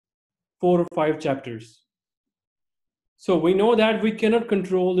4 or 5 chapters. So we know that we cannot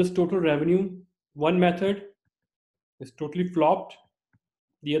control this total revenue. One method is totally flopped.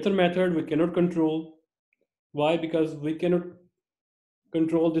 The other method we cannot control. Why? Because we cannot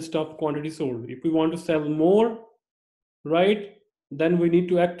control the stuff quantity sold. If we want to sell more, right, then we need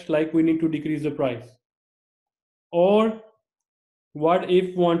to act like we need to decrease the price. Or what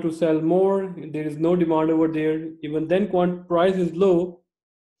if we want to sell more, there is no demand over there, even then price is low,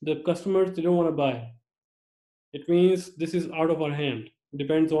 the customers, they don't want to buy. It means this is out of our hand.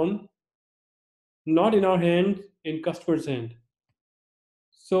 Depends on, not in our hand, in customer's hand.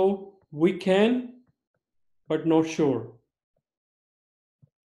 So we can, but not sure.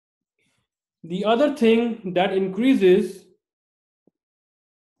 The other thing that increases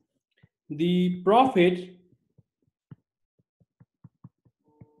the profit,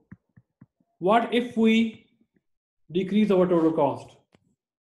 what if we decrease our total cost?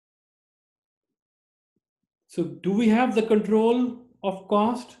 So do we have the control of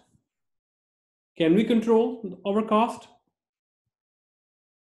cost? Can we control our cost?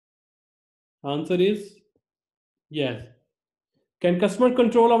 Answer is yes. Can customer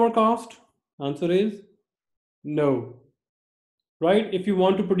control our cost? Answer is no. Right? If you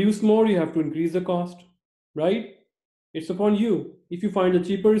want to produce more, you have to increase the cost. Right? It's upon you. If you find the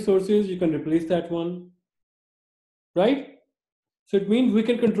cheaper resources, you can replace that one. Right? So it means we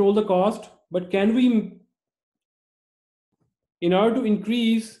can control the cost, but can we, in order to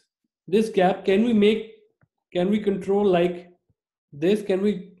increase this gap, can we control like this? Can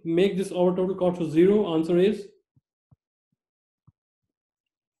we make this our total cost to 0? Answer is,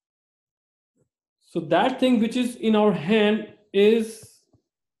 so that thing which is in our hand is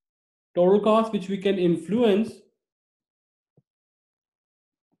total cost, which we can influence,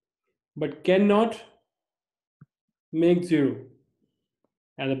 but cannot make 0.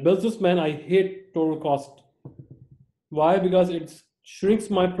 As a businessman, I hate total cost. Why? Because it shrinks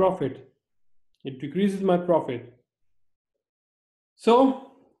my profit. It decreases my profit.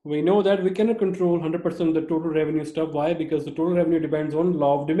 So we know that we cannot control 100% of the total revenue stuff. Why? Because the total revenue depends on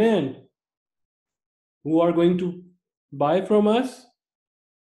law of demand. Who are going to buy from us?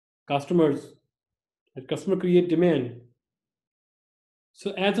 Customers. And customer create demand.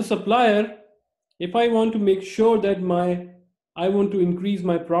 So as a supplier, if I want to make sure that I want to increase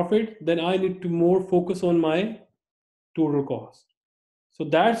my profit, then I need to more focus on my total cost. So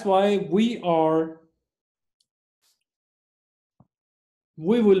that's why we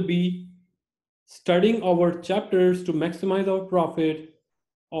will be studying our chapters to maximize our profit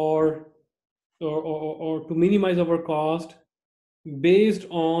or to minimize our cost based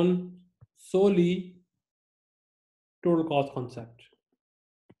on solely total cost concept.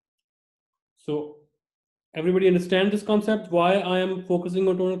 So everybody understand this concept, why I am focusing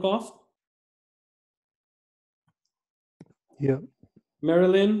on total cost? Yeah.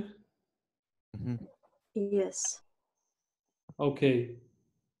 Marilyn? Yes. Okay.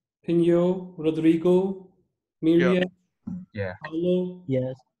 Pino, Rodrigo, Miriam? Yeah. Paulo?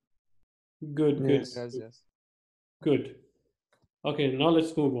 Yes. Good, good. Yes. Yes. Good. Okay, now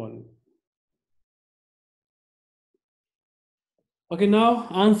let's move on. Okay, now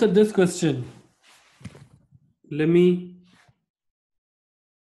answer this question.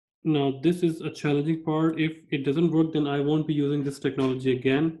 Now this is a challenging part. If it doesn't work, then I won't be using this technology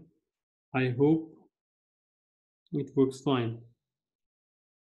again. I hope it works fine.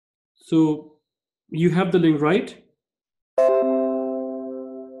 So you have the link, right?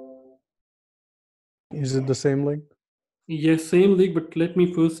 Is it the same link? Yes, same link, but let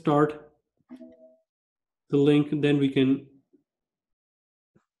me first start the link, then we can.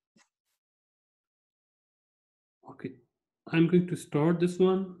 Okay, I'm going to start this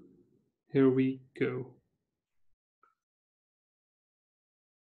one. Here we go.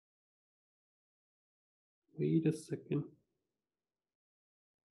 Wait a second.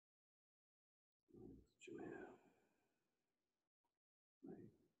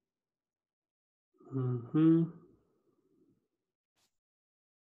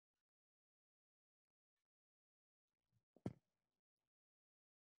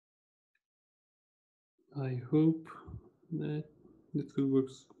 I hope that this will work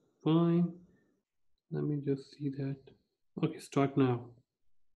fine. Let me just see that. Okay, start now.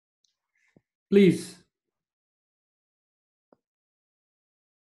 Please.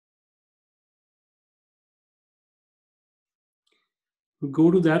 Go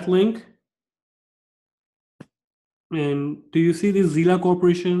to that link. And do you see this Zila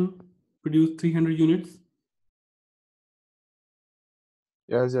Corporation produced 300 units?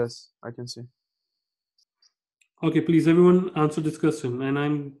 Yes, I can see. Okay, please everyone answer this question. And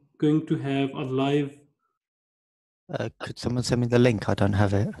I'm going to have a live. Could someone send me the link? I don't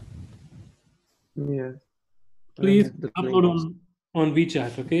have it. Yeah. Please The upload on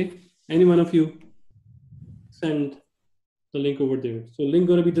WeChat, okay? Any one of you send the link over there. So link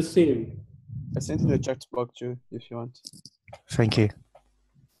gonna be the same. I sent in the chat box too, if you want. Thank you.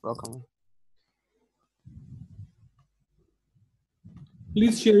 Welcome.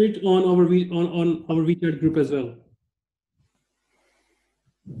 Please share it on our on our WeChat group as well.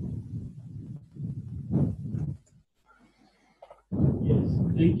 Yes,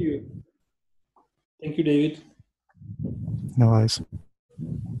 thank you. Thank you, David. No worries.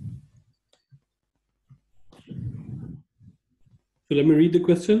 So let me read the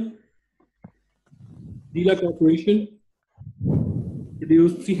question. Dila Corporation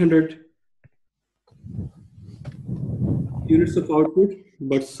produced 300 units of output,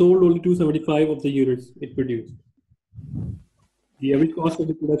 but sold only 275 of the units it produced. The average cost of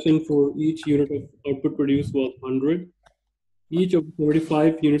the production for each unit of output produced was 100. Each of the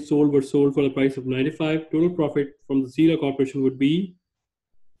 75 units sold were sold for the price of 95. Total profit from the Zila Corporation would be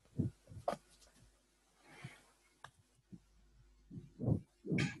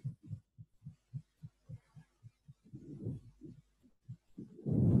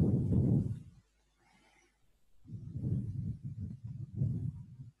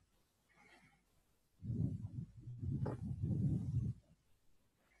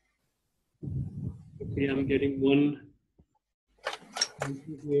okay, I'm getting one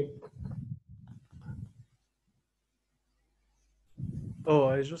here. Oh,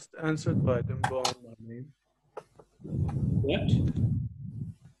 I just answered, but I didn't put on my name. What?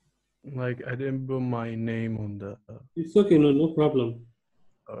 Like, I didn't put my name on the. It's okay, no problem.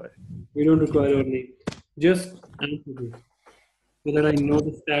 All right. We don't require your name. Just answer this so that I know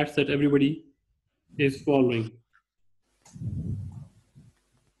the stats that everybody is following.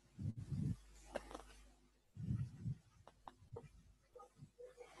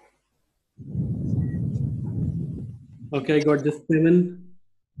 Okay, I got just seven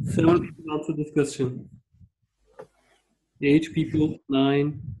people answer this question. 8 people,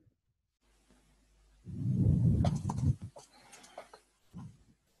 9.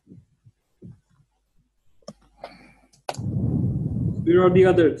 Where are the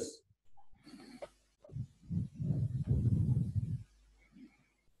others?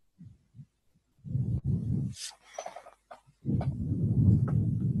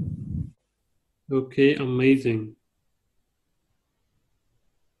 Okay, amazing.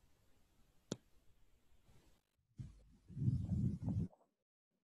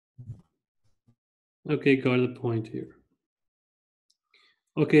 Okay, got the point here.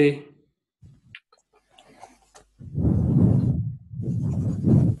 Okay.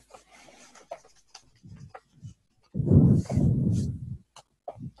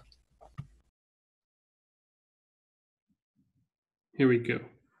 Here we go.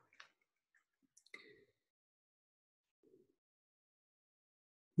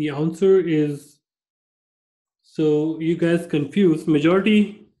 The answer is, so you guys confused.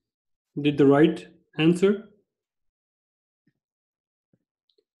 Majority did the right answer.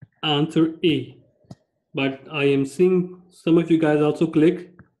 Answer A. But I am seeing some of you guys also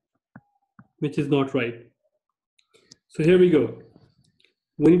click, which is not right. So here we go.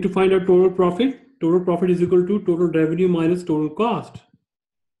 We need to find out total profit. Total profit is equal to total revenue minus total cost,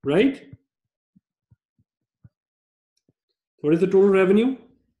 right? What is the total revenue?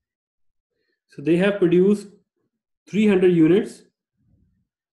 So they have produced 300 units.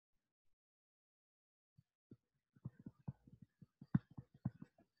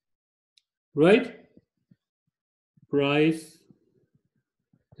 Right? Price,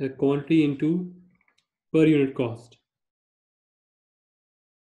 quantity into per unit cost.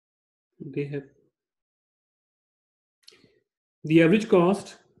 They have the average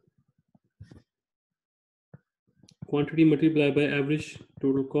cost, quantity multiplied by average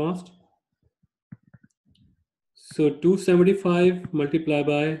total cost. So 275 multiplied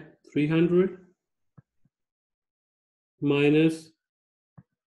by 300 minus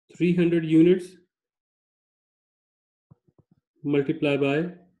 300 units multiplied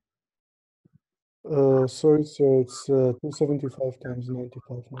by, Sorry, sir. It's 275 times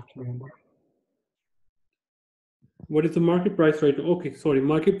 95, not 300. what is the market price right now? Okay, sorry,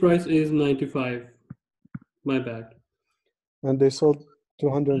 market price is 95. My bad. And they sold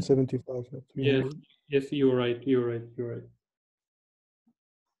 275 at Yes, 300. yes, you're right.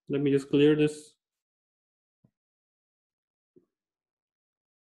 Let me just clear this.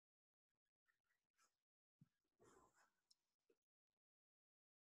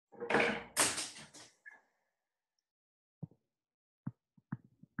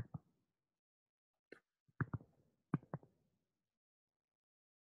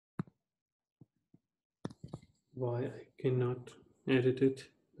 Why I cannot edit it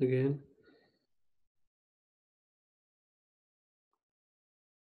again?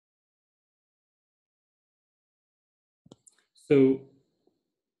 So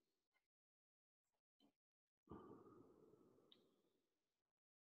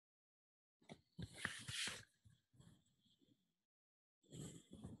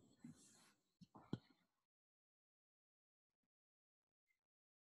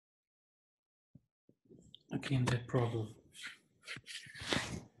again, that problem.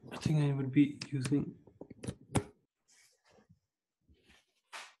 I think I would be using.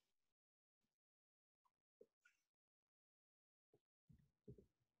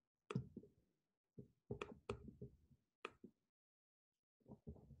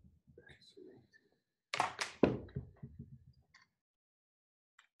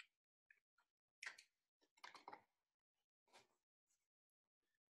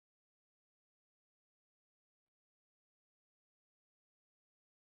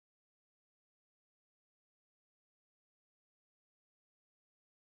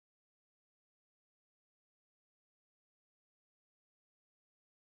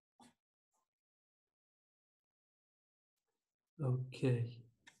 Okay.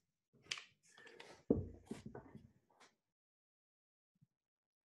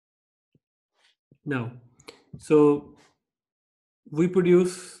 Now, so we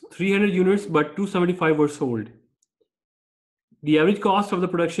produce 300 units, but 275 were sold. The average cost of the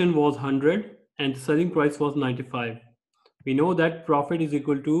production was 100 and the selling price was 95. We know that profit is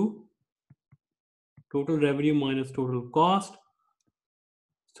equal to total revenue minus total cost.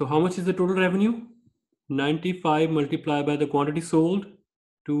 So how much is the total revenue? 95 multiplied by the quantity sold,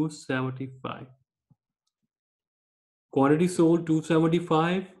 275. Quantity sold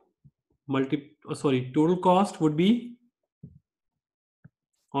 275 total cost would be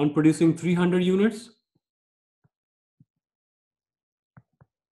on producing 300 units,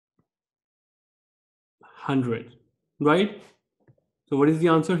 100, right? So what is the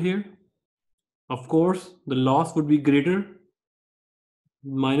answer here? Of course, the loss would be greater,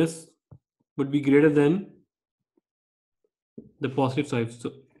 minus would be greater than the positive side.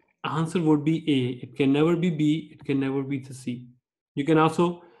 So answer would be A. It can never be B. It can never be the C. You can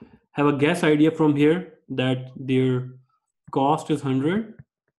also have a guess idea from here that their cost is 100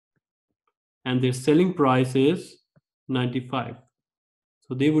 and their selling price is 95.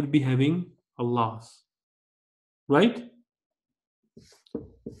 So they would be having a loss, right?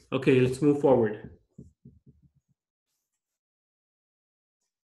 Okay, let's move forward.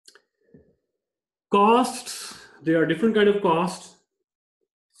 Costs, there are different kind of costs.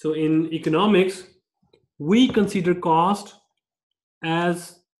 So in economics, we consider cost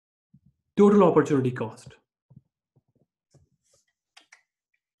as total opportunity cost.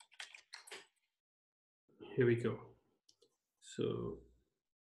 Here we go. So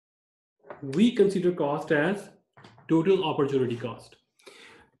we consider cost as total opportunity cost.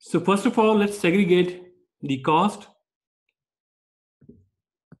 So first of all, let's segregate the cost.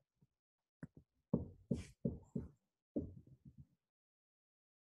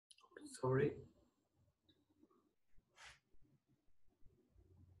 Sorry.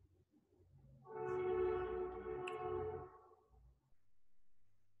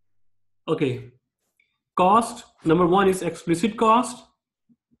 Okay. Cost, number one is explicit cost.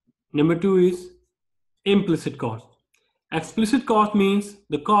 Number two is implicit cost. Explicit cost means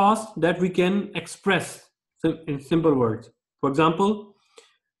the cost that we can express in simple words. For example,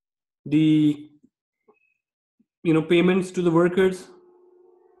 the payments to the workers,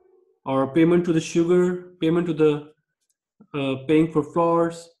 or payment to the sugar, payment to the paying for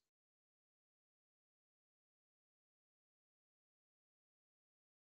floors,